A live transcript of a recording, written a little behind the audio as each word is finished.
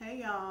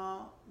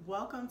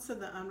Welcome to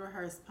the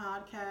Unrehearsed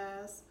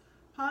podcast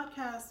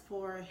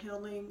for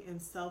healing and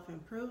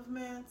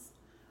self-improvements.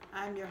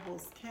 I'm your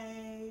host,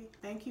 Kay.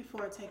 Thank you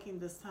for taking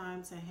this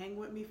time to hang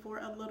with me for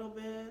a little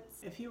bit.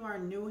 If you are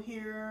new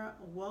here,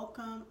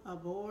 welcome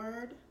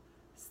aboard.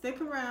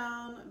 Stick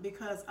around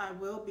because I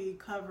will be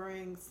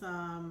covering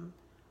some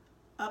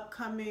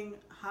upcoming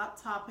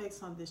hot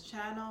topics on this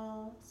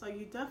channel, so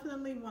you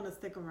definitely want to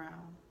stick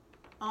around.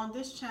 On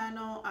this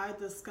channel, I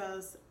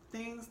discuss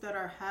things that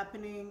are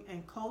happening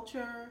in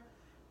culture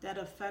that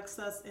affects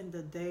us in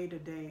the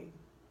day-to-day.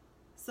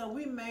 So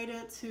we made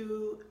it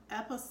to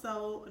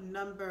episode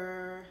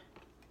number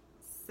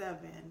 7,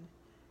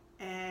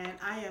 and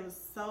I am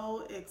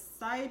so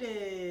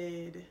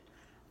excited.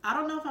 I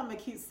don't know if I'm gonna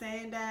keep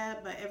saying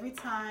that, but every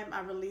time I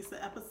release an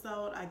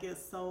episode, I get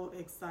so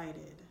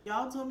excited.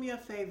 Y'all do me a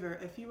favor,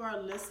 if you are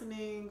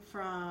listening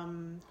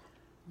from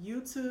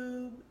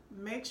YouTube,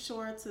 make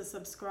sure to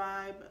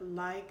subscribe,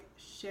 like,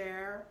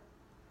 share,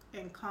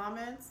 and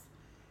comments.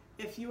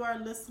 If you are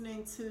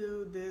listening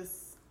to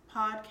this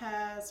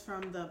podcast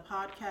from the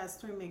podcast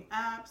streaming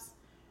apps,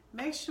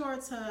 make sure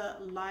to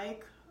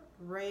like,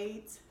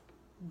 rate,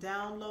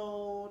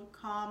 download,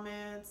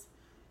 comment.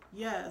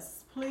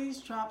 Yes, please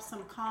drop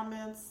some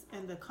comments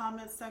in the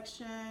comment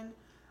section.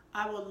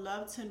 I would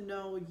love to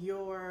know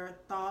your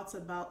thoughts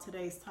about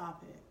today's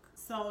topic.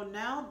 So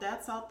now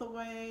that's out the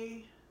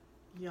way,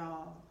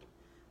 y'all.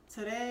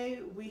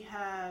 Today we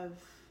have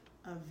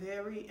a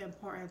very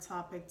important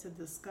topic to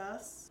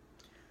discuss.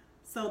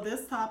 So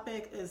this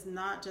topic is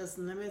not just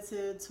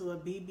limited to a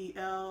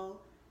BBL.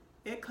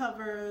 It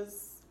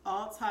covers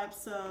all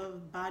types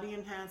of body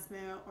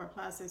enhancement or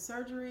plastic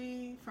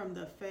surgery from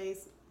the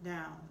face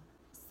down.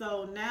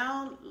 So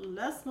now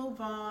let's move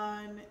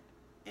on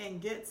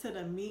and get to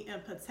the meat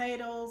and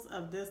potatoes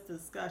of this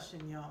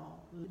discussion,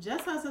 y'all.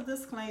 Just as a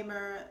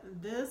disclaimer,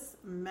 this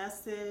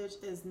message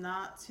is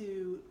not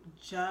to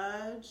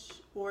judge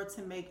or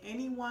to make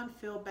anyone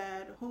feel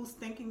bad who's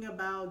thinking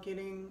about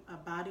getting a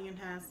body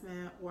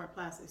enhancement or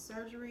plastic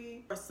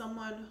surgery, or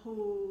someone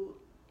who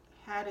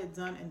had it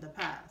done in the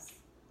past.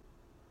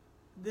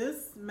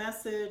 This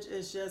message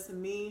is just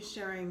me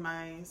sharing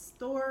my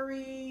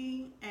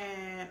story,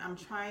 and I'm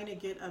trying to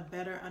get a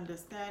better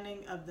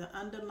understanding of the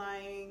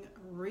underlying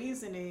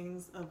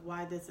reasonings of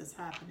why this is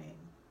happening.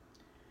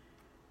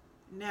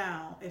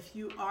 Now, if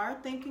you are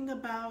thinking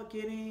about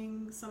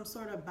getting some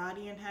sort of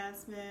body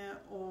enhancement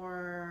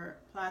or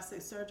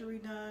plastic surgery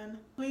done,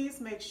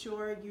 please make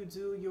sure you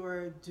do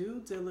your due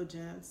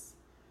diligence.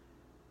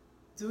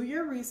 Do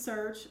your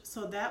research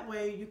so that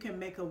way you can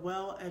make a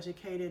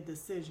well-educated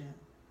decision.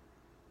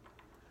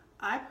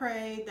 I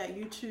pray that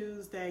you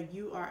choose that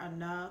you are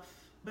enough,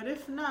 but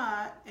if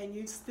not, and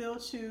you still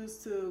choose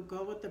to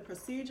go with the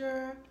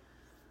procedure,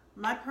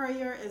 my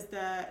prayer is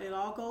that it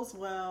all goes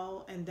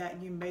well and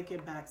that you make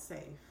it back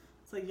safe.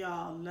 So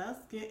y'all,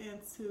 let's get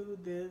into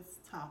this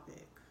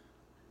topic.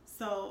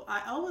 So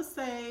I always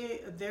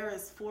say there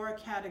is 4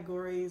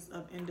 categories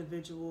of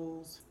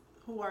individuals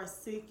who are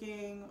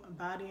seeking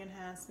body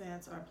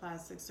enhancements or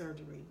plastic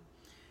surgery.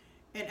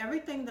 And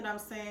everything that I'm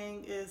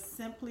saying is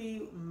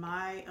simply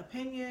my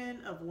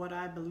opinion of what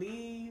I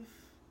believe.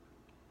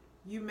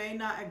 You may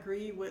not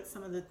agree with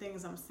some of the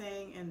things I'm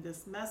saying in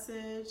this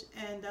message,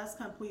 and that's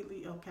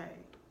completely okay.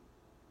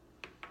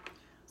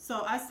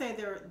 So I say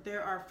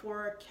there are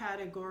 4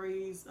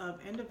 categories of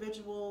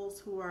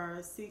individuals who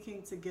are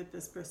seeking to get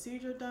this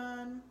procedure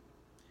done.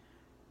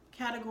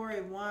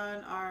 Category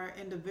 1 are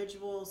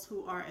individuals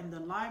who are in the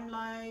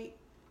limelight.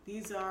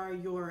 These are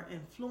your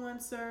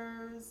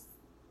influencers,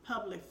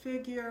 public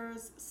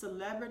figures,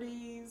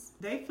 celebrities.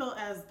 They feel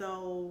as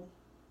though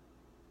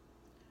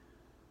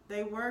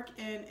they work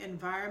in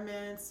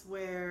environments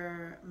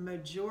where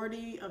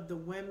majority of the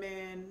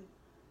women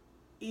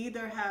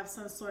either have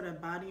some sort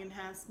of body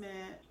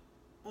enhancement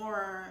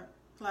or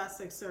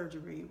plastic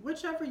surgery,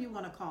 whichever you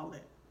want to call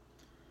it.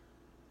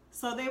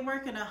 So they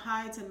work in a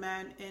high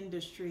demand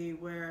industry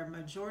where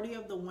majority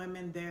of the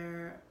women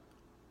there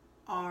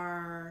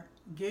are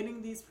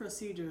getting these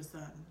procedures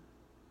done.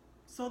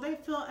 So they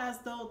feel as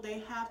though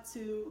they have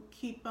to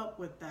keep up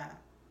with that.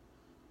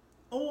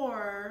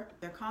 Or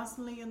they're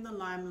constantly in the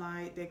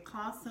limelight. They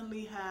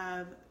constantly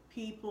have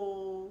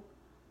people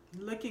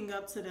looking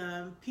up to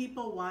them,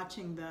 people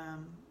watching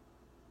them.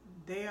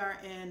 They are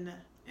in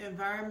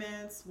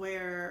environments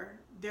where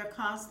they're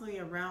constantly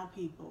around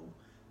people.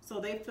 So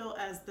they feel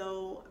as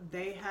though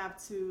they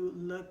have to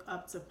look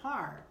up to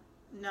par.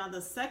 Now,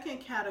 the second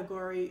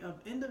category of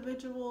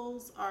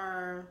individuals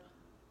are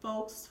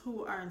folks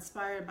who are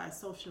inspired by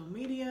social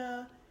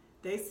media.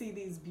 They see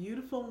these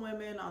beautiful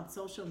women on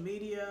social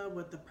media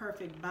with the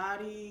perfect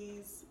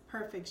bodies,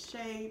 perfect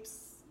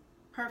shapes,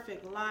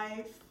 perfect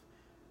life.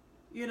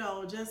 You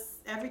know,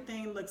 just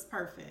everything looks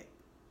perfect.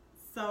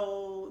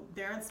 So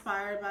they're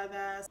inspired by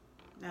that.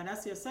 Now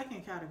that's your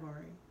second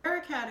category.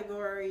 Third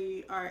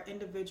category are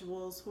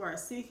individuals who are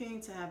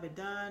seeking to have it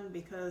done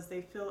because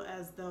they feel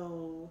as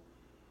though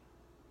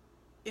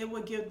it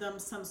would give them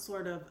some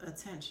sort of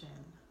attention.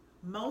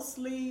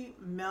 Mostly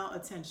male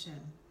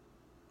attention.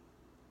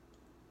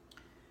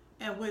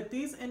 And with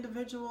these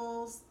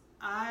individuals,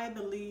 I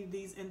believe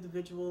these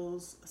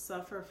individuals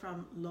suffer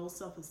from low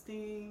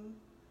self-esteem.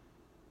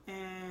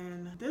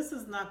 And this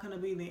is not going to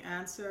be the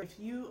answer. If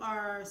you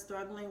are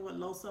struggling with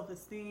low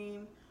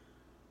self-esteem,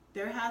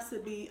 there has to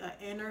be an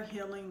inner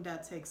healing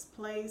that takes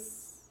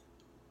place.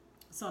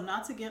 So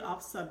not to get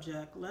off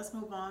subject, let's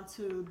move on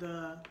to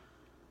the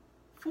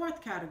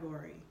fourth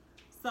category.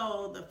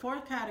 So the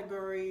fourth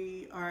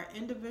category are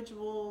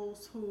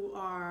individuals who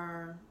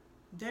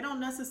they don't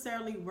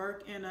necessarily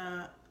work in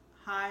a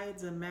high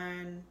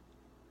demand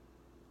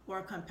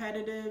or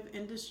competitive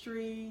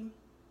industry,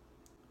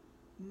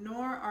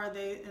 nor are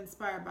they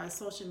inspired by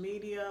social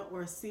media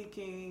or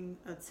seeking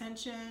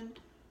attention.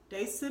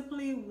 They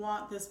simply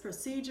want this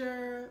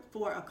procedure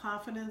for a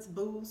confidence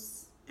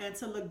boost and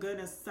to look good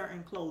in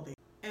certain clothing.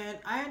 And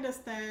I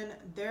understand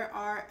there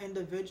are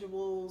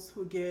individuals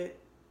who get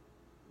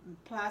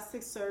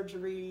plastic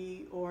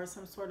surgery or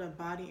some sort of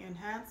body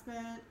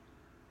enhancement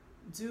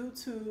due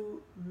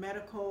to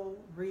medical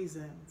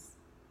reasons.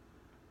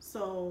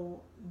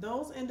 So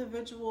those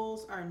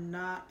individuals are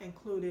not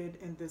included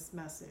in this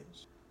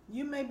message.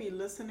 You may be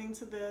listening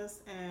to this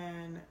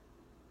and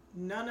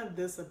none of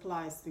this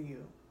applies to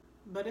you.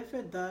 But if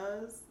it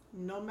does,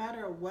 no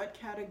matter what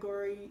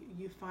category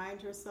you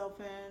find yourself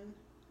in,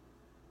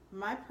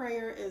 my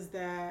prayer is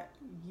that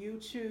you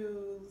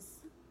choose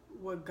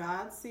what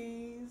God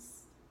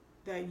sees,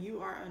 that you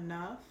are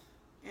enough,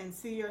 and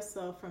see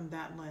yourself from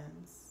that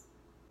lens.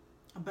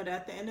 But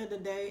at the end of the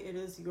day, it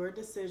is your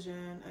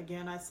decision.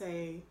 Again, I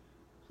say,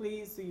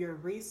 please do your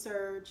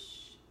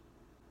research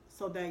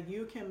so that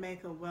you can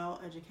make a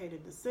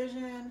well-educated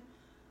decision,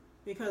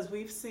 because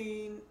we've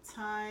seen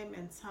time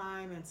and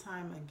time and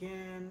time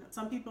again,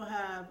 some people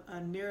have a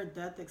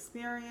near-death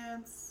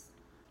experience,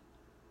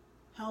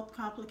 health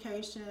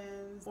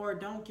complications, or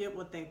don't get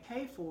what they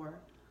pay for.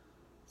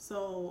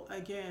 So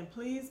again,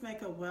 please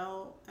make a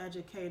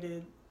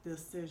well-educated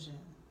decision.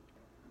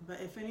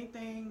 But if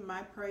anything,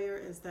 my prayer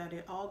is that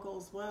it all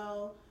goes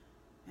well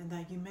and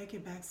that you make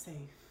it back safe.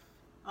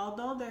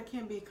 Although there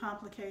can be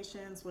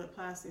complications with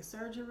plastic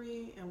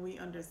surgery, and we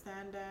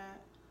understand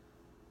that,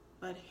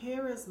 but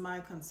here is my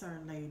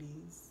concern,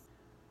 ladies.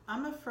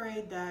 I'm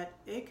afraid that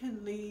it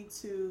can lead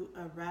to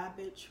a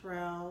rabbit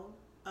trail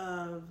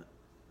of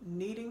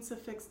needing to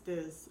fix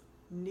this,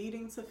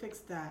 needing to fix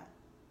that,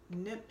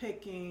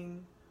 nitpicking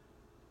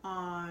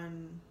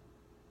on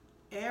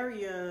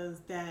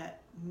areas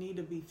that need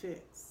to be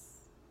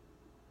fixed.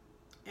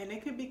 And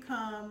it could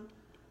become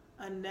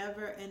a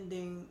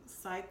never-ending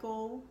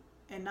cycle.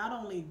 And not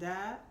only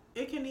that,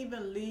 it can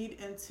even lead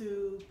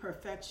into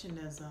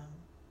perfectionism,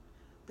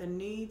 the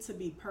need to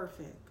be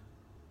perfect.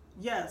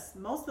 Yes,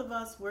 most of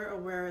us, we're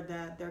aware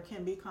that there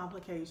can be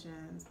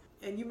complications.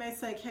 And you may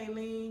say,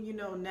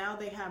 Kayleen, now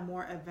they have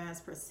more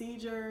advanced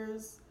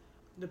procedures.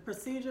 The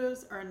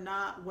procedures are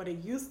not what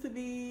it used to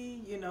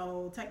be.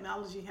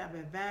 Technology have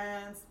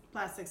advanced.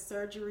 Plastic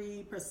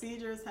surgery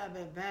procedures have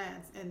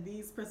advanced. And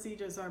these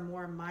procedures are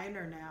more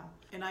minor now.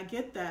 And I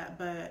get that,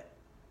 but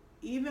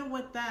even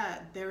with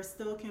that, there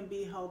still can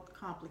be health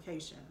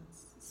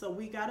complications. So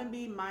we got to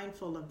be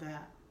mindful of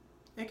that.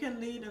 It can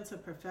lead into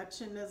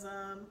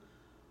perfectionism,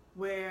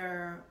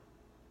 where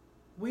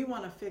we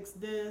want to fix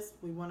this,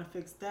 we want to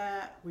fix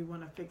that, we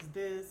want to fix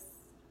this.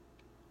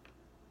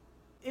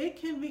 It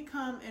can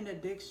become an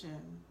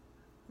addiction.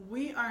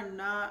 We are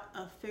not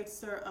a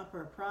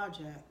fixer-upper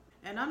project.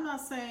 And I'm not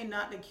saying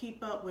not to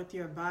keep up with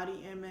your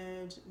body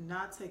image,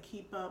 not to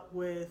keep up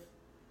with,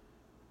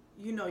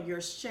 your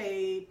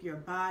shape, your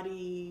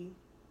body,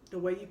 the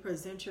way you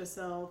present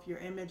yourself, your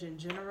image in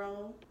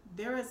general.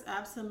 There is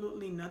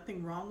absolutely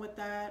nothing wrong with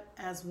that.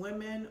 As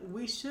women,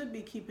 we should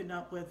be keeping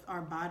up with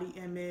our body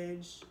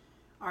image,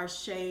 our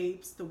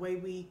shapes, the way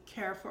we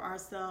care for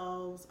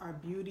ourselves, our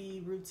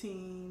beauty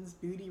routines,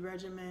 beauty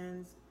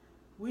regimens.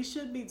 We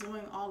should be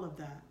doing all of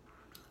that.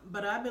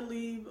 But I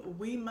believe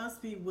we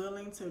must be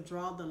willing to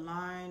draw the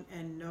line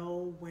and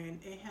know when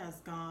it has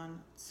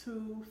gone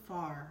too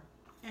far.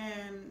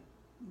 And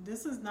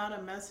this is not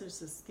a message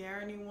to scare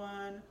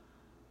anyone.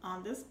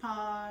 On this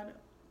pod,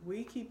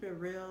 we keep it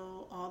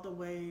real all the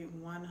way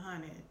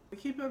 100. We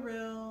keep it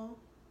real,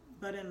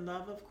 but in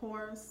love, of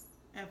course,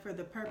 and for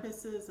the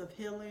purposes of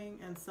healing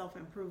and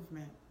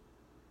self-improvement.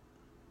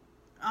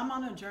 I'm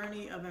on a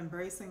journey of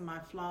embracing my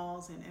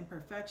flaws and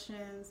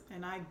imperfections,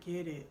 and I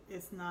get it.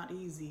 It's not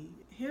easy.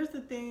 Here's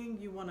the thing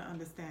you want to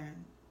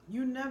understand.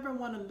 You never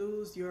want to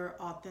lose your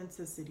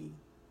authenticity.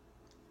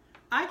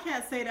 I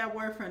can't say that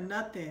word for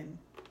nothing.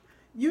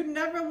 You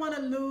never want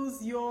to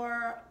lose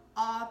your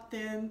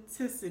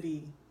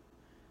authenticity.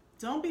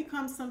 Don't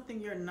become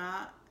something you're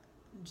not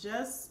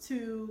just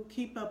to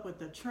keep up with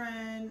the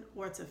trend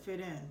or to fit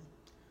in.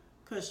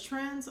 Because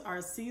trends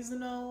are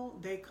seasonal,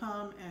 they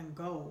come and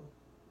go.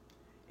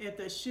 If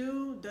the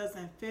shoe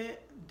doesn't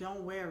fit,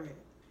 don't wear it.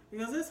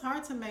 Because it's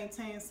hard to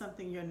maintain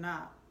something you're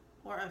not,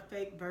 or a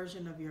fake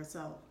version of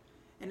yourself.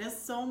 And it's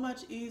so much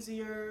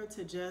easier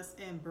to just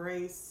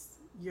embrace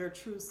your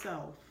true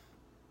self.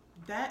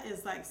 That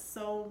is like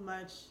so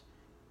much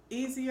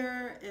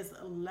easier, it's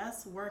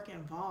less work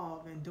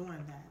involved in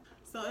doing that.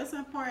 So it's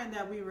important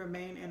that we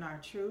remain in our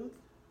truth.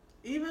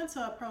 Even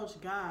to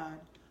approach God,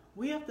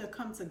 we have to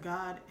come to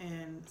God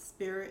in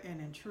spirit and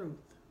in truth.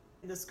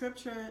 In the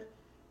scripture,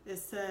 it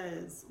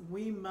says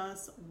we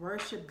must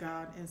worship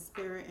God in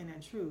spirit and in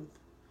truth,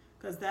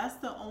 because that's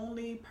the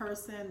only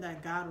person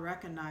that God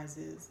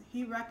recognizes.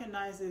 He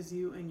recognizes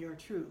you in your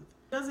truth.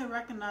 He doesn't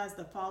recognize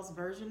the false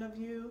version of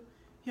you.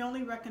 He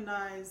only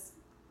recognizes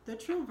the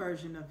true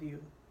version of you.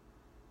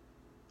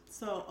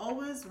 So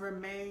always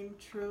remain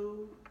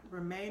true,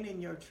 remain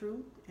in your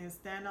truth, and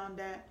stand on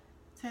that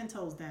 10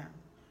 toes down.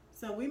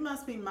 So we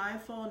must be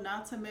mindful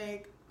not to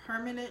make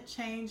permanent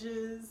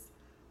changes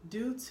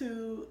due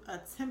to a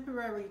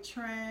temporary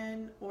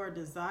trend or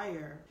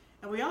desire.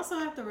 And we also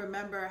have to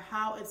remember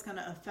how it's going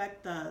to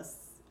affect us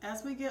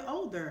as we get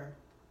older.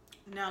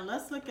 Now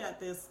let's look at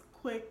this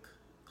quick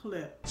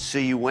clip. So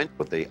you went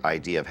with the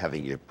idea of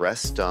having your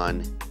breasts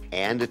done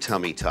and a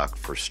tummy tuck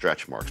for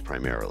stretch marks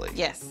primarily.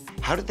 Yes.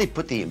 How did they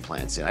put the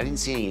implants in? I didn't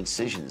see any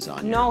incisions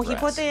on your No, breasts.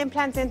 he put the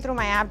implants in through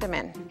my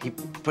abdomen. He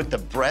put the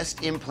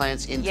breast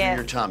implants in through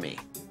your tummy.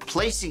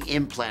 Placing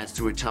implants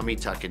through a tummy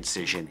tuck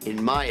incision,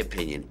 in my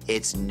opinion,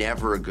 it's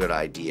never a good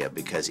idea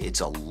because it's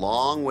a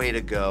long way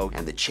to go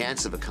and the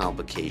chance of a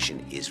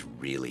complication is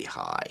really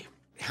high.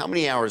 How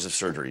many hours of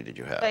surgery did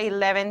you have?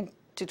 11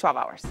 to 12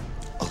 hours.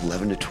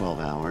 11 to 12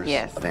 hours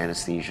Yes. of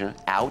anesthesia?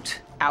 Out?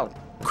 Out.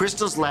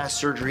 Crystal's last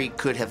surgery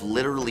could have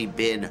literally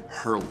been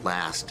her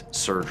last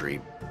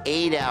surgery.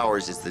 8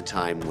 hours is the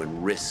time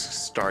when risks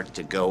start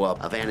to go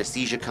up of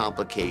anesthesia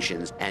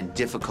complications and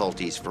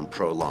difficulties from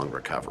prolonged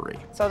recovery.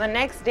 So the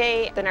next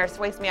day, the nurse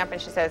wakes me up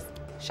and she says,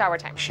 shower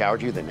time.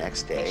 Showered you the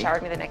next day? They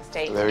showered me the next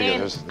day. There you go. In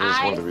There's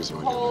one of the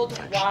reasons why you have cold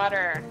infection.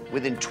 water.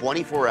 Within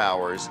 24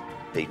 hours,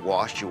 they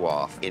washed you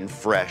off in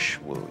fresh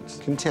wounds.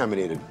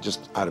 Contaminated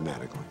just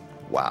automatically.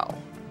 Wow.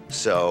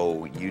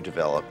 So you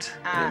developed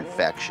an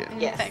infection.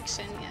 Yes.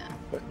 Infection, yeah.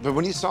 But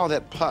when you saw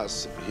that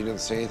pus, he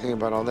didn't say anything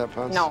about all that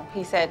pus? No,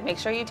 he said, make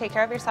sure you take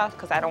care of yourself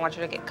because I don't want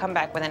you to come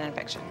back with an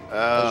infection.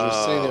 You're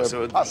sitting there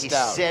So pussed he's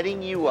out.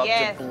 setting you up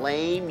Yes. to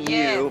blame you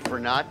Yes. for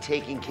not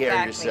taking care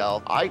of Exactly.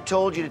 yourself. I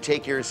told you to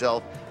take care of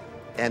yourself,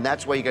 and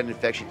that's why you got an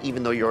infection,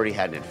 even though you already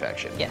had an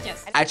infection. Yes.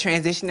 Yes. I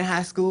transitioned to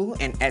high school,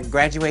 and at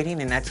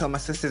graduating, and I told my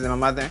sisters and my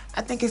mother,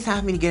 I think it's time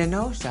for me to get a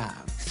nose job.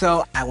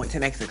 So I went to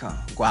Mexico,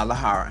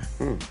 Guadalajara.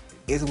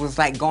 It was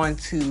like going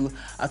to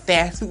a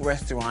fast food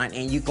restaurant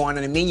and you going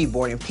on the menu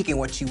board and picking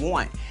what you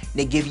want.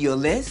 They give you a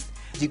list.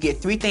 You get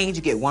 3 things,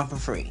 you get 1 for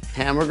free.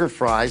 Hamburger,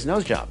 fries,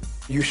 nose job.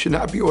 You should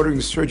not be ordering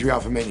surgery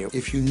off a menu.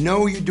 If you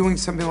know you're doing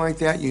something like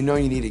that, you know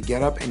you need to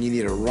get up and you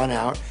need to run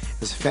out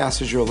as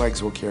fast as your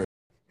legs will carry.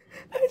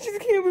 I just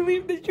can't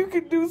believe that you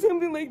could do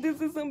something like this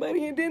to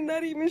somebody and then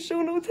not even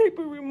show no type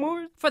of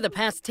remorse. For the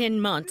past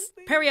 10 months,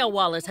 Periel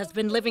Wallace has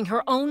been living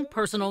her own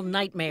personal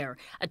nightmare.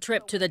 A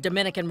trip to the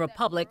Dominican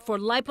Republic for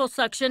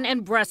liposuction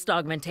and breast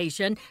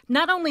augmentation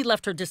not only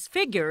left her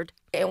disfigured,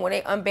 And when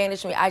they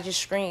unbandaged me, I just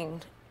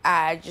screamed.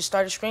 I just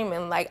started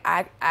screaming. Like,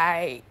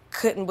 I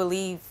couldn't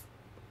believe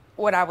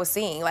what I was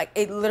seeing. Like,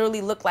 it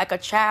literally looked like a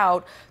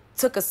child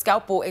took a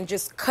scalpel and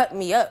just cut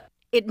me up.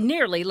 it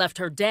nearly left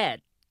her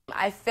dead.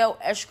 I felt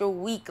extra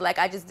weak, like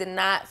I just did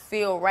not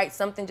feel right.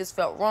 Something just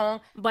felt wrong.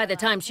 By the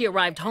time she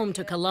arrived home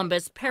to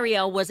Columbus,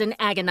 Periel was in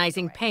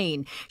agonizing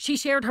pain. She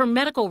shared her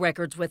medical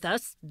records with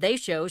us. They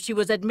show she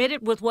was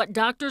admitted with what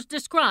doctors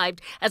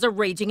described as a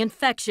raging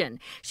infection.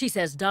 She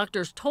says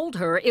doctors told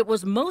her it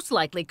was most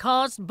likely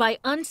caused by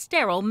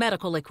unsterile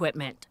medical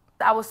equipment.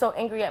 I was so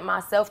angry at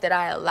myself that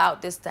I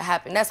allowed this to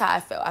happen. That's how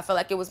I felt. I felt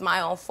like it was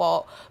my own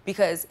fault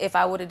because if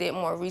I would have did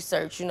more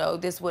research,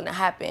 this wouldn't have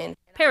happened.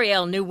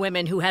 Periel knew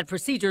women who had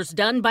procedures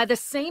done by the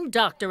same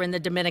doctor in the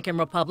Dominican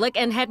Republic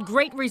and had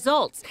great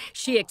results.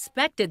 She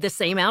expected the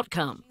same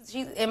outcome.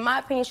 In my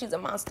opinion, she's a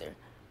monster.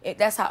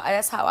 That's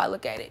how I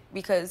look at it,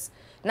 because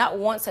not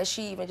once has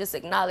she even just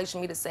acknowledged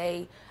me to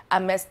say I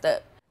messed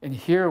up. And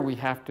here we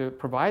have to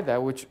provide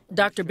that, which...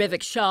 Dr.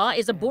 Vivek Shah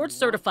is a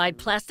board-certified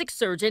plastic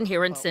surgeon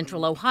here in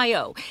Central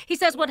Ohio. He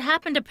says what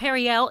happened to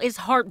Periel is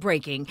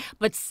heartbreaking,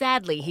 but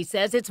sadly, he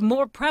says it's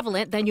more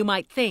prevalent than you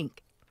might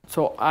think.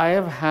 So I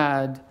have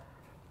had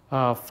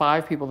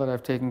 5 people that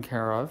I've taken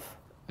care of,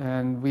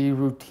 and we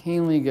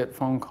routinely get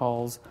phone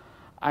calls,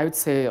 I would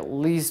say at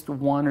least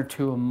 1 or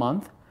 2 a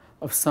month,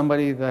 of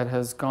somebody that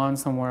has gone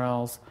somewhere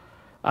else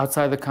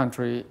outside the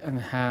country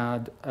and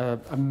had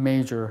a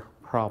major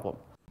problem.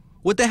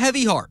 With a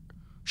heavy heart,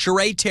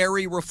 Sheree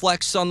Terry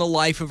reflects on the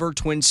life of her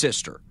twin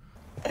sister.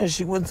 And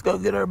she went to go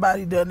get her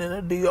body done in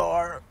a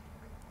DR,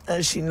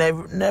 and she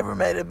never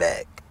made it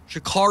back.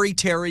 Shakari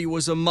Terry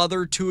was a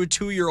mother to a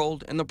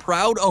 2-year-old and the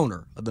proud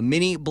owner of the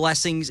Mini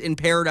Blessings in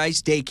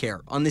Paradise daycare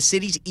on the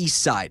city's east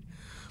side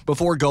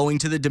before going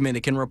to the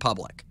Dominican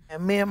Republic.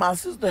 And me and my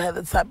sister had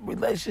the type of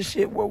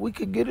relationship where we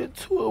could get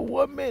into it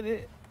 1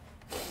 minute,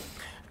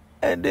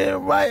 and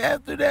then right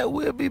after that,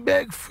 we'll be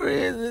back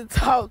friends and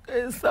talk.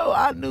 And so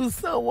I knew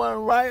someone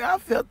right. I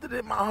felt it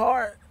in my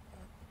heart.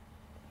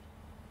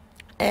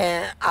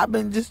 And I've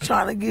been just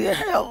trying to get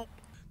help.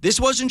 This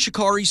wasn't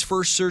Sha'Carri's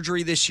first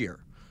surgery this year.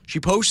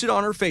 She posted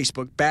on her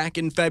Facebook back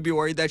in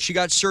February that she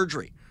got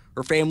surgery.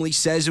 Her family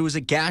says it was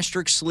a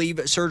gastric sleeve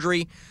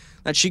surgery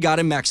that she got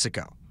in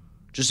Mexico.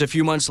 Just a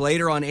few months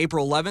later, on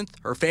April 11th,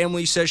 her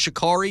family says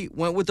Sha'Carri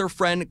went with her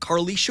friend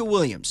Carlisha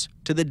Williams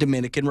to the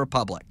Dominican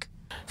Republic.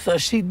 So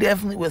she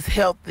definitely was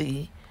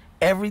healthy.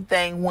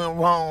 Everything went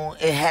wrong.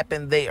 It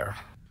happened there.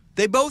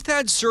 They both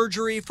had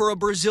surgery for a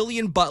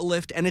Brazilian butt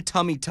lift and a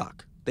tummy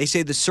tuck. They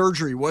say the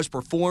surgery was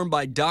performed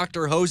by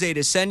Dr. Jose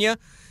Desenia,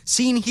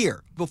 seen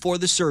here before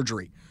the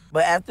surgery.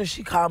 But after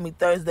she called me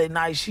Thursday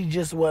night, she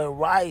just wasn't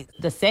right.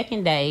 The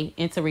second day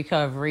into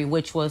recovery,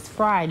 which was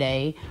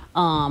Friday,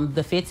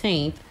 the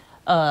 15th,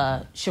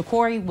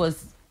 Sha'Carri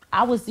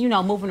I was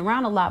moving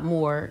around a lot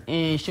more.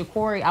 And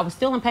Sha'Carri, I was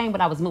still in pain, but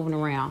I was moving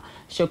around.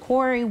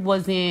 Sha'Carri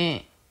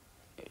wasn't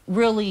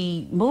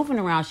really moving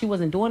around. She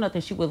wasn't doing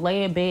nothing. She would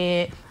lay in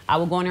bed. I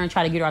would go in there and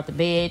try to get her out the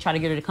bed, try to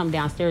get her to come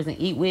downstairs and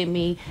eat with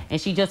me,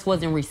 and she just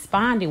wasn't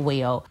responding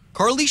well.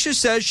 Carlisha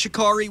says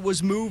Sha'Carri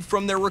was moved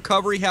from their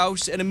recovery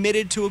house and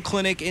admitted to a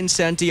clinic in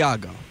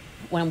Santiago.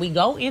 When we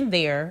go in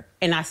there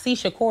and I see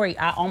Sha'Carri,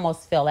 I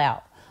almost fell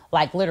out.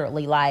 Like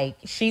literally, like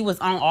she was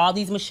on all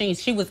these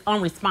machines. She was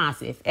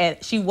unresponsive.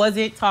 She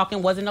wasn't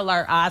talking, wasn't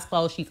alert, eyes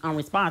closed. She's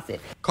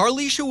unresponsive.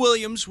 Carlisha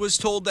Williams was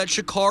told that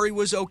Sha'Carri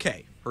was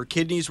okay. Her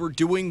kidneys were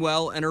doing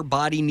well and her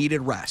body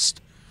needed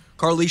rest.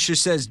 Carlisha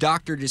says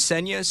Dr.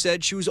 Desenia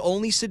said she was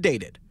only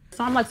sedated.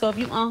 So I'm like, so if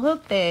you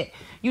unhook that,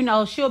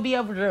 she'll be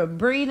able to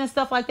breathe and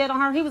stuff like that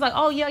on her. He was like,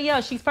 oh, yeah,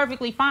 she's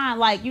perfectly fine.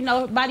 Like,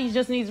 her body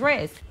just needs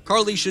rest.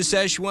 Carlisha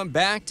says she went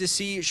back to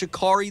see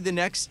Sha'Carri the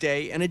next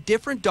day and a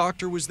different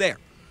doctor was there.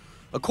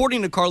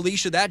 According to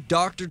Carlisha, that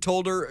doctor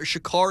told her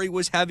Sha'Carri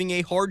was having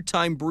a hard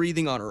time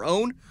breathing on her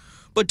own.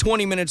 But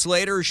 20 minutes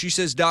later, she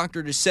says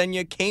Dr.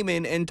 Desenia came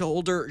in and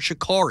told her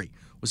Sha'Carri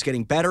was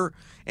getting better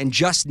and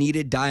just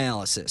needed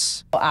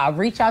dialysis. I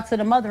reach out to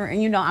the mother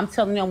and, I'm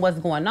telling them what's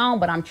going on,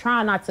 but I'm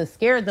trying not to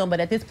scare them. But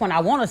at this point,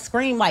 I want to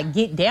scream, like,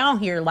 get down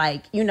here,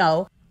 like. When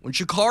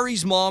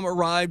Sha'Carri's mom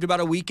arrived about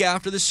a week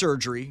after the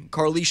surgery,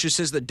 Carlisha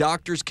says the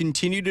doctors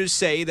continued to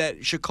say that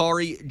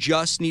Sha'Carri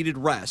just needed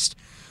rest,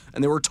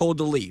 and they were told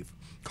to leave.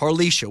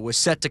 Carlisha was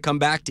set to come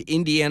back to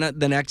Indiana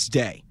the next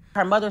day.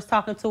 Her mother's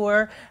talking to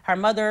her. Her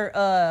mother,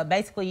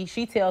 basically,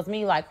 she tells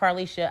me, like,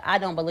 Carlisha, I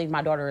don't believe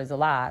my daughter is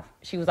alive.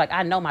 She was like,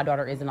 I know my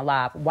daughter isn't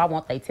alive. Why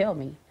won't they tell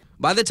me?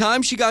 By the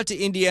time she got to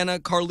Indiana,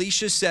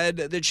 Carlisha said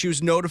that she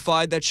was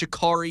notified that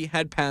Sha'Carri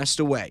had passed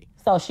away.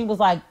 So she was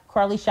like,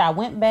 Carlisha, I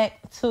went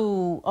back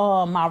to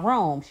my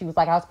room. She was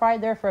like, I was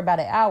probably there for about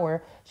an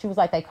hour. She was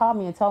like, they called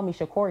me and told me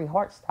Sha'Carri's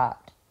heart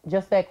stopped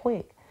just that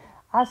quick.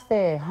 I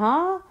said,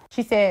 huh?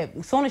 She said,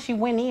 as soon as she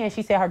went in,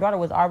 she said her daughter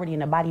was already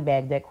in a body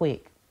bag that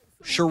quick.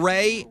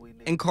 Sheree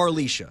and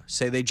Carlisha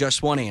say they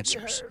just want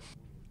answers.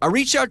 I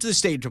reached out to the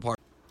State Department.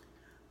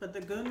 But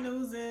the good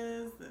news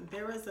is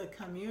there is a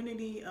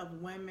community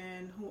of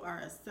women who are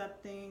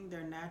accepting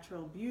their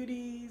natural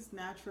beauties,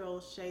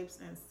 natural shapes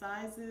and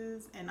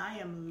sizes, and I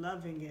am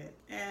loving it.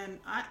 And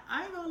I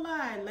ain't gonna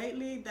lie,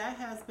 lately that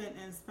has been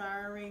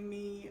inspiring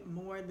me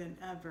more than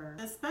ever,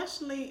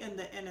 especially in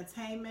the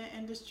entertainment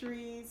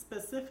industry,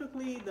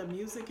 specifically the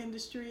music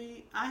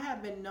industry. I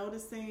have been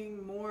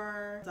noticing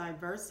more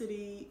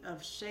diversity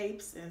of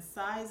shapes and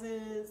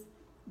sizes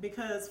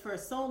because for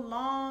so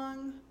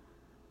long,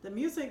 the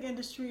music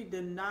industry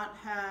did not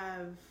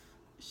have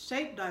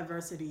shape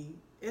diversity.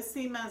 It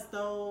seemed as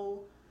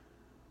though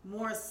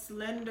more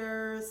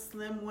slender,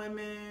 slim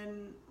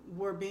women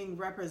were being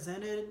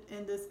represented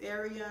in this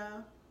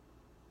area.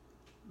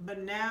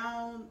 But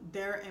now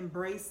they're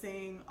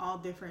embracing all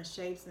different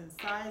shapes and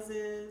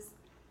sizes.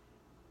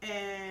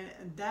 And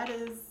that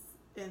is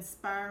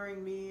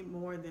inspiring me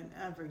more than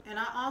ever. And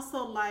I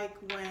also like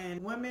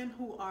when women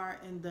who are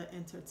in the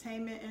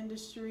entertainment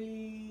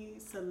industry,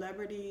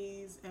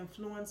 celebrities,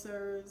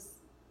 influencers,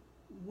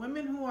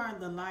 women who are in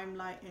the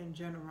limelight in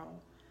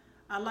general,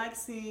 I like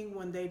seeing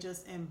when they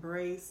just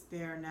embrace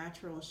their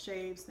natural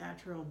shapes,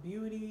 natural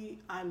beauty.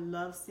 I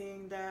love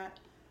seeing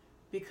that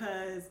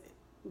because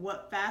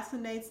what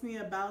fascinates me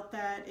about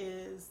that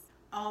is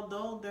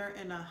although they're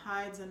in a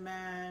high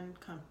demand,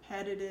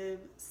 competitive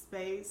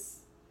space,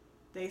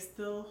 they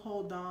still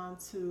hold on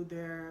to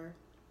their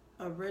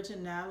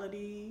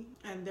originality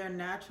and their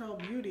natural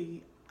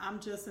beauty. I'm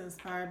just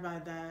inspired by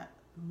that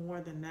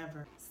more than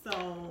ever.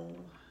 So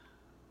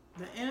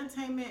the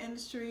entertainment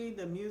industry,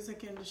 the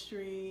music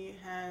industry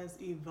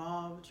has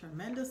evolved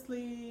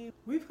tremendously.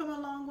 We've come a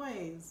long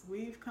ways.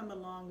 We've come a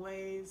long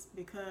ways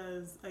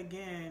because,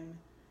 again,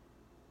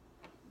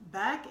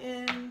 back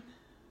in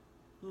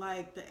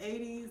like the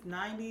 80s,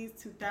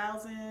 90s,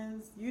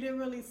 2000s, you didn't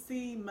really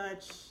see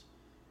much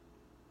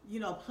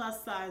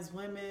plus size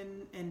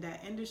women in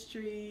that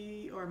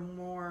industry or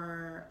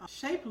more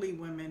shapely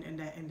women in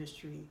that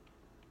industry.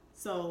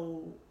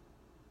 So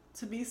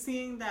to be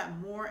seeing that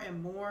more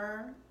and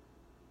more,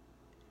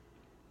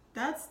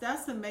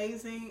 that's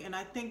amazing. And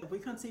I think if we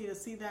continue to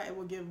see that, it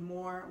will give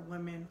more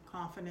women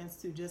confidence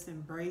to just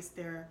embrace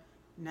their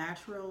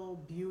natural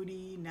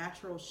beauty,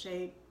 natural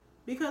shape,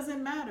 because it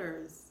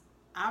matters.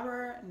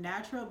 Our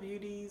natural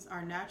beauties,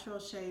 our natural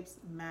shapes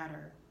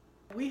matter.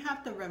 We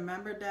have to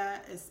remember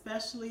that,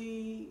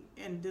 especially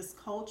in this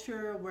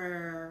culture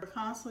where we're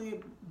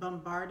constantly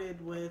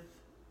bombarded with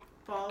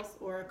false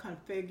or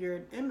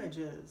configured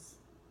images.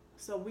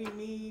 So we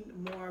need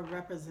more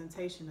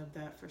representation of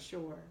that for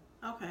sure.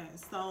 Okay,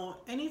 so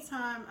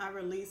anytime I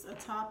release a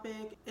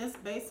topic, it's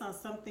based on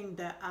something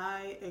that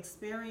I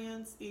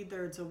experience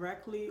either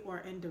directly or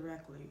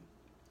indirectly.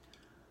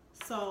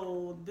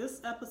 So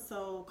this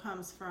episode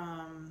comes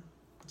from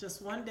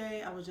just one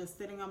day. I was just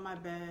sitting on my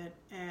bed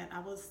and I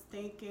was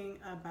thinking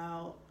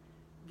about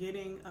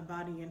getting a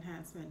body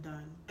enhancement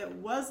done. It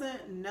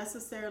wasn't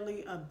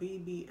necessarily a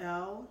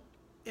BBL.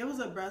 It was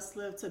a breast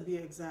lift to be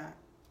exact,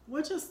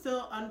 which is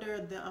still under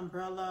the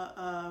umbrella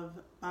of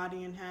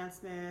body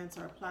enhancements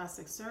or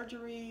plastic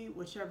surgery,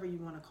 whichever you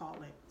want to call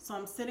it. So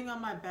I'm sitting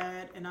on my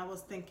bed and I was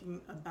thinking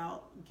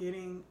about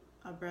getting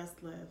a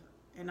breast lift.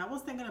 And I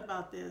was thinking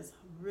about this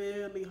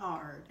really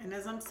hard. And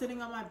as I'm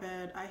sitting on my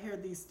bed, I hear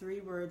these 3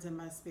 words in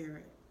my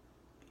spirit.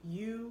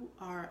 You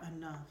are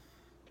enough.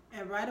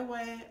 And right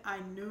away,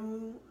 I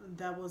knew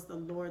that was the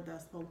Lord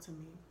that spoke to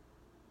me.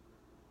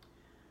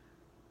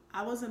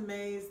 I was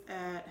amazed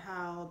at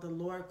how the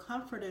Lord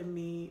comforted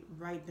me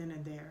right then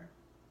and there.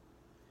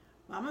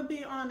 Well, I'm going to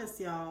be honest,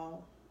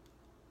 y'all.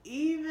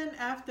 Even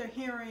after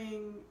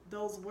hearing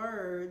those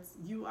words,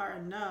 you are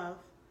enough,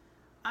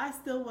 I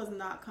still was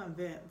not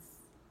convinced.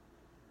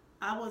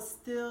 I was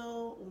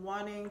still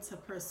wanting to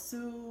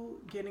pursue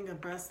getting a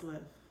breast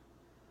lift.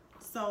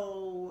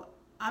 So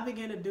I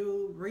began to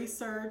do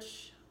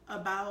research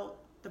about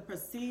the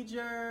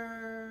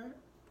procedure.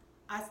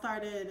 I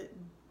started,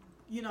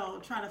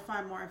 trying to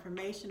find more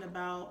information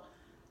about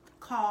the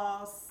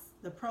costs,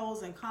 the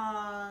pros and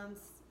cons,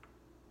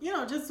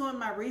 just doing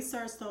my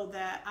research so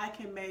that I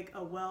can make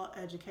a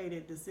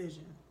well-educated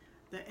decision.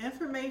 The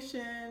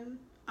information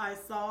I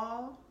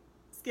saw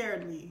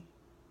scared me.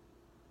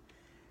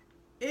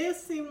 It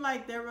seemed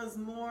like there was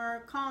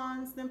more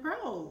cons than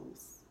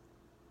pros.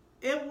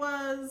 It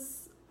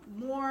was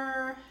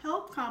more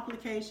health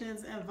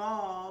complications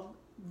involved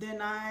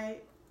than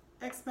I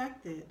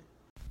expected.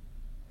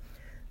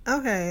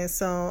 Okay,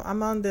 so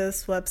I'm on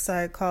this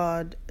website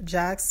called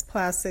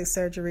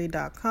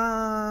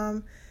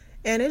jacksplasticsurgery.com,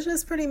 and it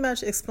just pretty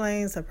much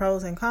explains the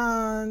pros and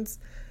cons.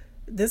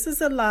 This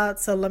is a lot,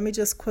 so let me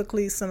just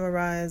quickly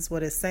summarize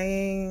what it's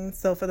saying.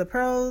 So for the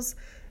pros,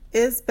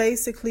 it's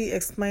basically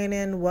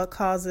explaining what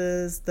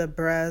causes the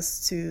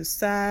breast to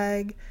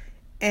sag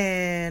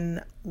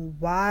and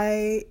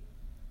why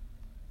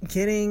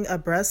getting a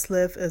breast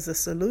lift is a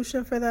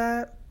solution for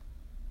that.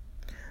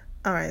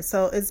 All right,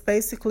 so it's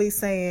basically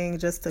saying,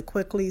 just to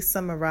quickly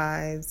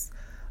summarize,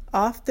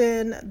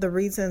 often the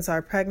reasons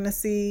are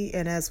pregnancy,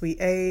 and as we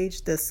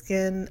age, the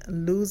skin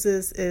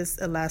loses its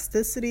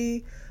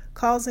elasticity,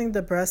 causing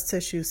the breast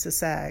tissues to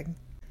sag.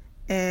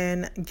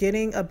 And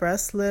getting a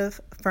breast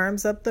lift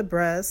firms up the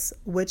breast,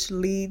 which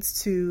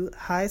leads to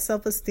high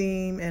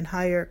self-esteem and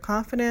higher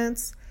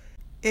confidence.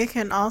 It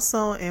can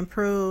also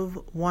improve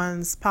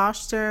one's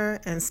posture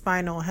and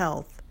spinal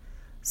health.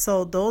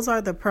 So those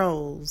are the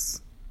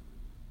pros.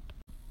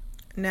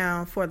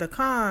 Now for the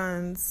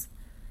cons,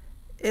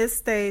 it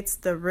states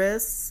the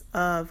risks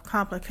of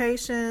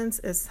complications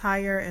is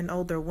higher in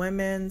older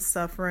women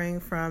suffering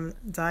from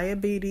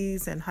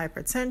diabetes and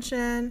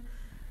hypertension.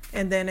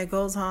 And then it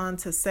goes on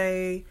to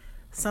say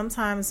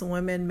sometimes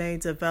women may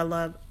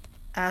develop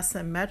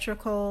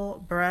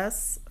asymmetrical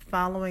breasts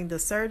following the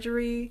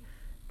surgery.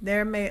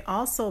 There may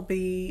also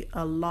be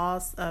a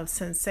loss of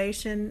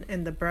sensation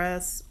in the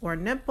breasts or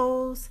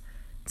nipples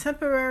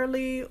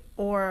temporarily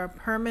or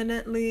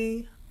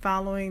permanently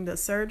following the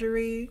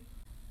surgery.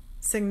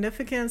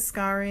 Significant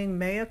scarring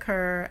may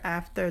occur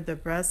after the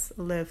breast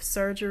lift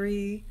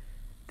surgery.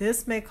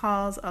 This may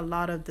cause a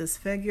lot of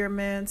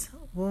disfigurement,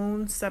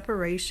 wound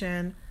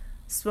separation,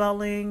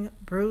 swelling,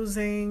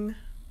 bruising,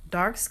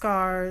 dark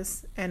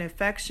scars, and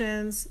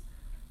infections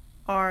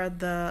are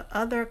the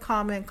other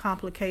common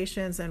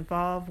complications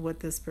involved with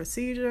this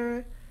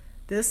procedure.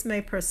 This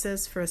may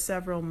persist for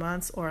several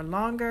months or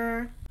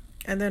longer.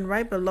 And then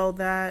right below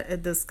that,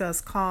 it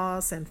discusses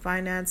costs and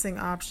financing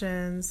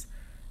options,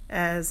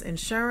 as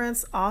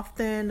insurance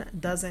often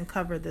doesn't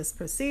cover this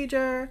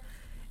procedure.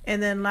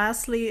 And then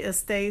lastly, it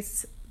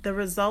states the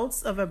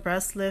results of a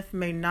breast lift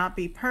may not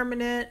be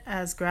permanent,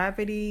 as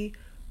gravity,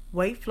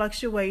 weight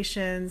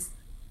fluctuations,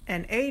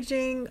 and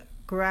aging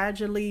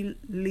gradually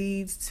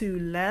leads to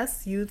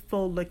less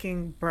youthful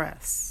looking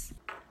breasts.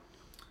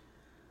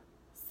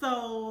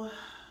 So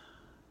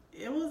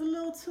it was a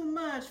little too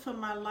much for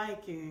my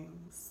liking.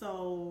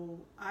 So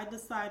I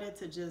decided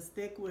to just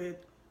stick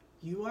with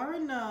you are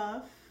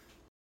enough.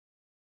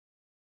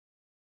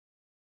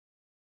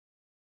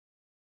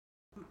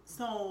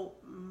 So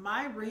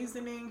my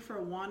reasoning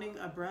for wanting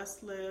a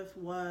breast lift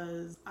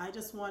was I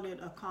just wanted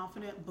a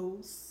confident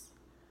boost.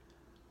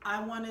 I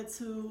wanted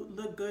to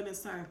look good in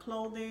certain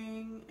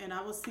clothing, and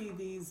I would see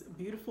these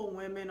beautiful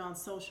women on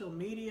social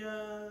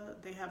media.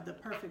 They have the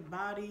perfect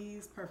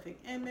bodies,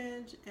 perfect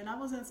image, and I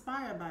was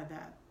inspired by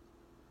that.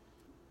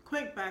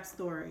 quick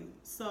backstory.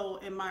 So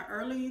in my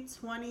early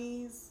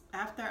 20s,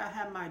 after I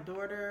had my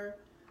daughter,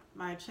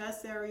 my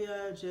chest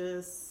area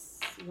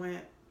just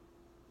went.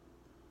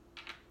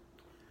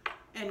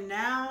 And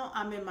now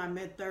I'm in my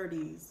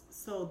mid-30s.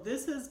 So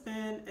this has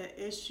been an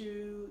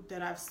issue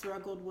that I've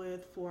struggled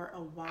with for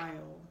a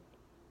while.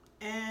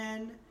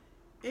 And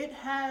it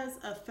has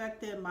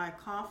affected my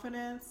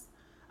confidence.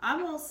 I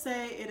won't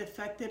say it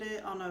affected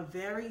it on a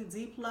very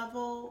deep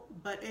level,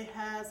 but it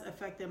has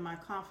affected my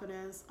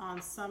confidence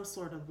on some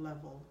sort of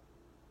level.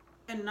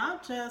 And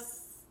not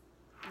just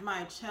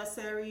my chest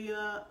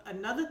area.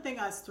 Another thing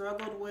I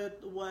struggled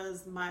with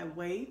was my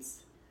weight.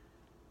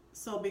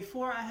 So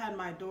before I had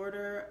my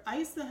daughter, I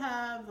used to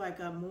have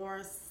like a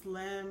more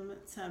slim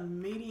to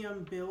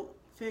medium built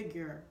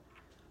figure.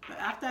 But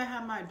after I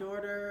had my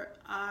daughter,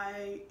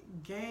 I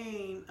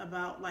gained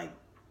about like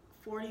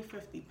 40,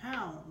 50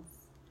 pounds.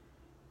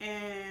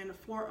 And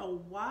for a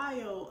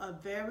while, a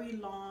very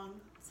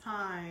long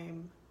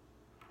time,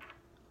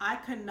 I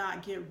could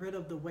not get rid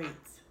of the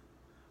weight.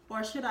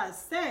 Or should I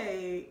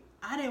say,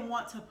 I didn't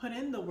want to put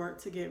in the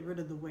work to get rid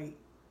of the weight.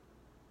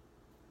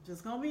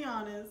 Just gonna be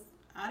honest,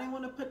 I didn't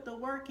want to put the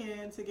work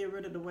in to get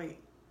rid of the weight.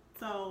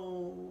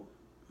 So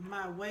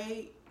my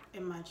weight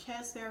in my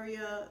chest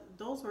area,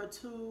 those were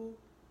two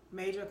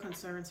major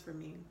concerns for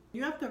me.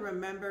 You have to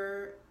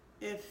remember,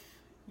 if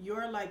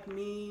you're like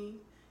me,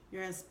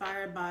 you're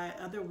inspired by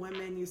other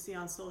women you see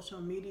on social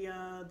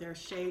media, their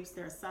shapes,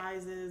 their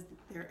sizes,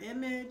 their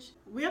image.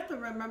 We have to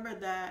remember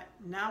that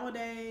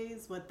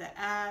nowadays with the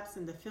apps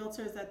and the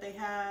filters that they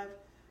have,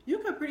 you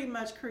could pretty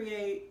much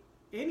create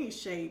any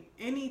shape,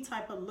 any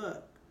type of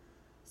look.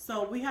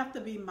 So we have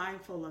to be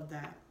mindful of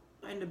that.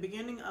 In the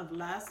beginning of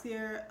last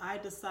year, I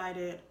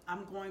decided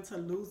I'm going to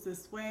lose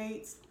this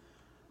weight.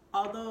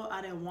 Although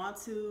I didn't want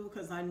to,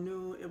 because I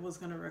knew it was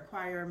going to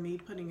require me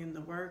putting in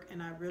the work,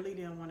 and I really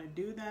didn't want to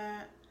do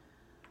that.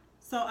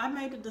 So I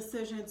made the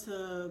decision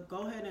to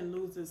go ahead and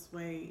lose this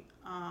weight.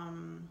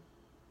 And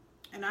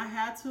I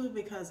had to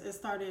because it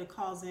started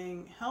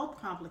causing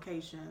health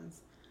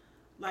complications.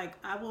 Like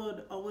I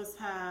would always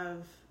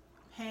have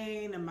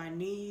pain in my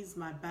knees,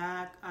 my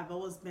back. I've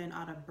always been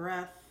out of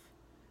breath.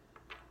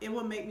 It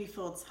would make me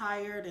feel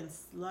tired and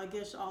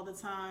sluggish all the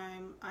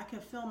time. I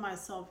could feel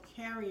myself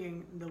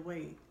carrying the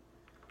weight.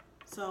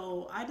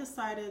 So I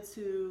decided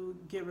to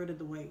get rid of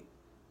the weight.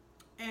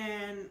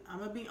 And I'm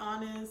gonna be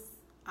honest,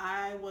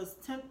 I was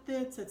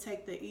tempted to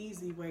take the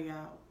easy way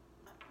out.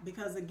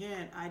 Because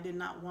again, I did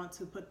not want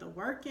to put the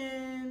work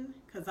in,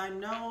 because I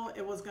know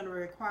it was gonna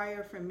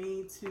require for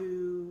me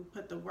to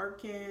put the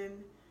work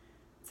in,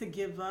 to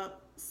give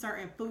up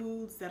certain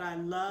foods that I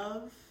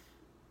love.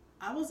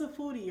 I was a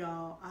foodie,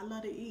 y'all. I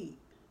love to eat.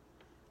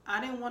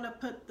 I didn't want to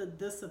put the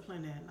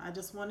discipline in. I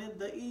just wanted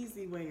the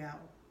easy way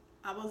out.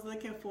 I was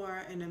looking for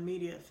an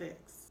immediate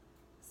fix.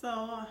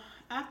 So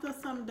after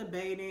some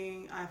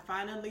debating, I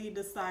finally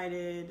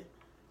decided,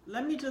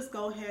 let me just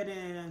go ahead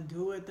and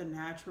do it the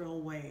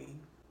natural way.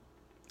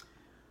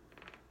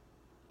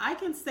 I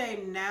can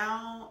say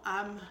now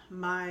I'm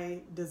my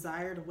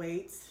desired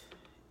weight.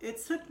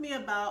 It took me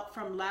about,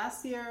 from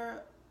last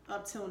year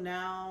up till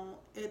now,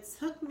 it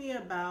took me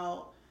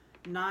about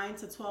 9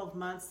 to 12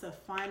 months to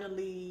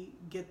finally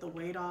get the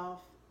weight off,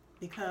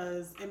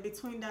 because in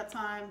between that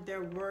time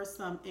there were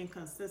some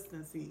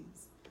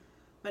inconsistencies.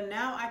 But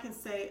now I can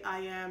say I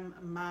am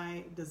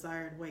my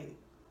desired weight.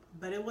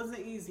 But it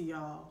wasn't easy,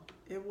 y'all.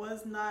 It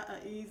was not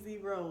an easy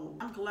road.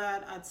 I'm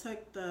glad I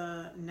took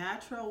the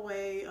natural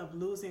way of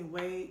losing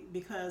weight,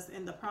 because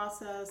in the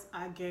process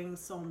I gained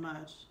so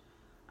much.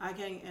 I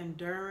gained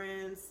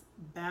endurance,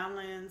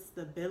 balance,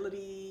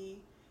 stability.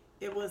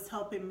 It was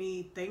helping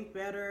me think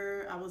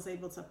better. I was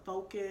able to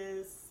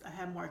focus. I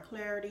had more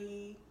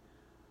clarity.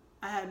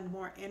 I had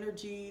more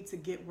energy to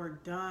get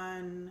work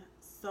done.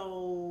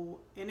 So,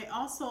 and it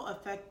also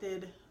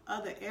affected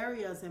other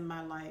areas in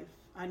my life.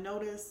 I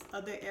noticed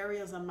other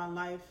areas of my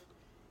life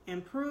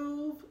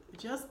improve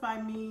just by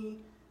me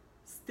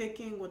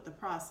sticking with the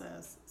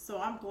process. So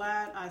I'm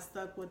glad I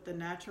stuck with the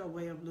natural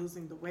way of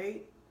losing the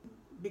weight,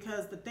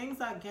 because the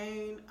things I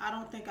gained, I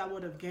don't think I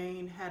would have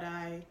gained had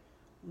I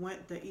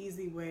went the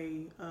easy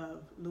way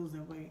of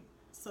losing weight.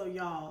 So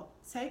y'all,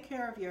 take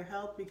care of your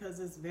health, because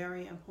it's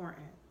very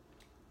important.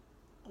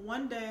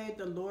 One day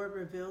the Lord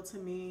revealed to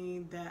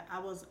me that I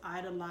was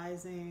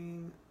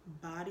idolizing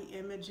body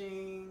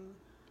imaging.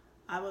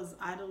 I was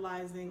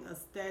idolizing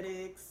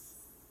aesthetics,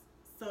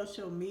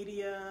 social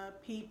media,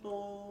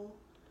 people.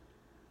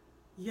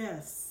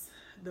 Yes,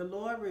 the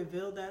Lord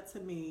revealed that to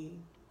me.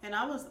 And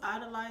I was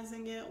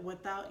idolizing it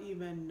without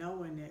even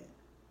knowing it.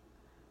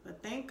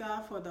 But thank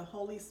God for the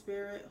Holy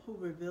Spirit who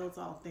reveals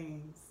all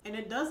things. And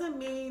it doesn't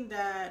mean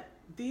that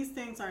these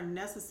things are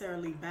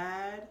necessarily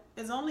bad.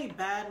 It's only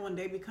bad when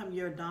they become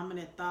your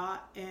dominant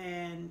thought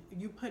and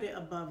you put it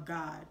above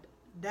God.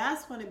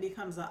 That's when it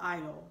becomes an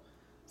idol.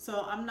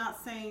 So I'm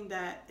not saying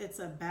that it's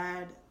a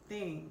bad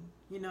thing.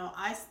 You know,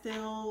 I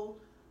still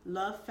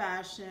love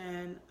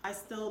fashion. I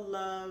still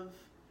love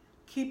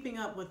keeping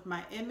up with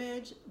my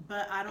image,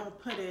 but I don't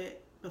put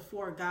it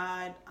before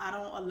God. I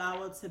don't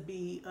allow it to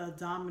be a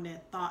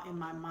dominant thought in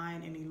my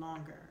mind any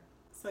longer.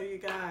 So you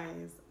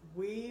guys,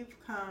 we've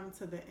come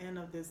to the end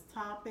of this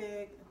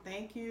topic.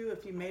 Thank you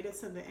if you made it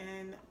to the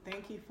end.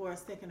 Thank you for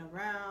sticking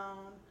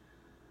around.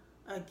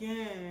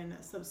 Again,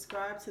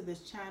 subscribe to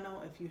this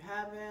channel if you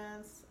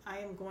haven't. I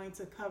am going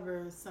to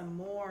cover some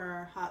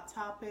more hot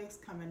topics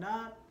coming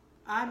up.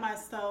 I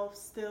myself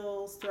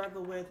still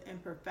struggle with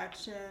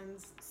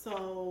imperfections,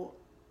 so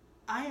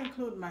I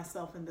include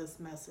myself in this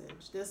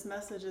message. This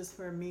message is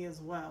for me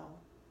as well.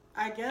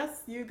 I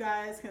guess you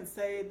guys can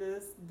say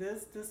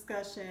this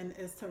discussion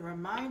is to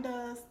remind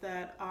us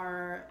that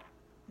our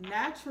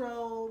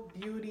natural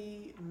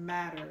beauty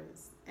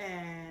matters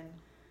and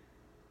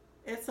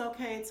it's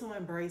okay to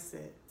embrace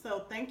it.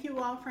 So thank you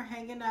all for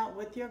hanging out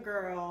with your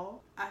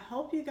girl. I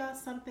hope you got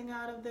something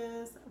out of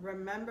this.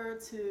 Remember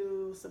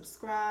to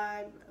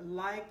subscribe,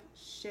 like,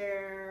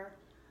 share,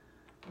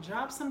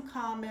 drop some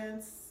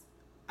comments.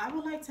 I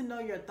would like to know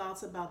your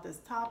thoughts about this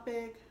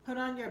topic. Put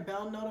on your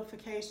bell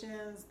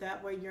notifications.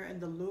 That way you're in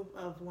the loop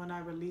of when I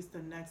release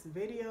the next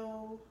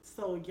video.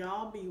 So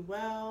y'all be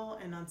well,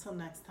 and until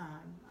next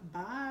time,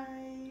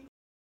 bye.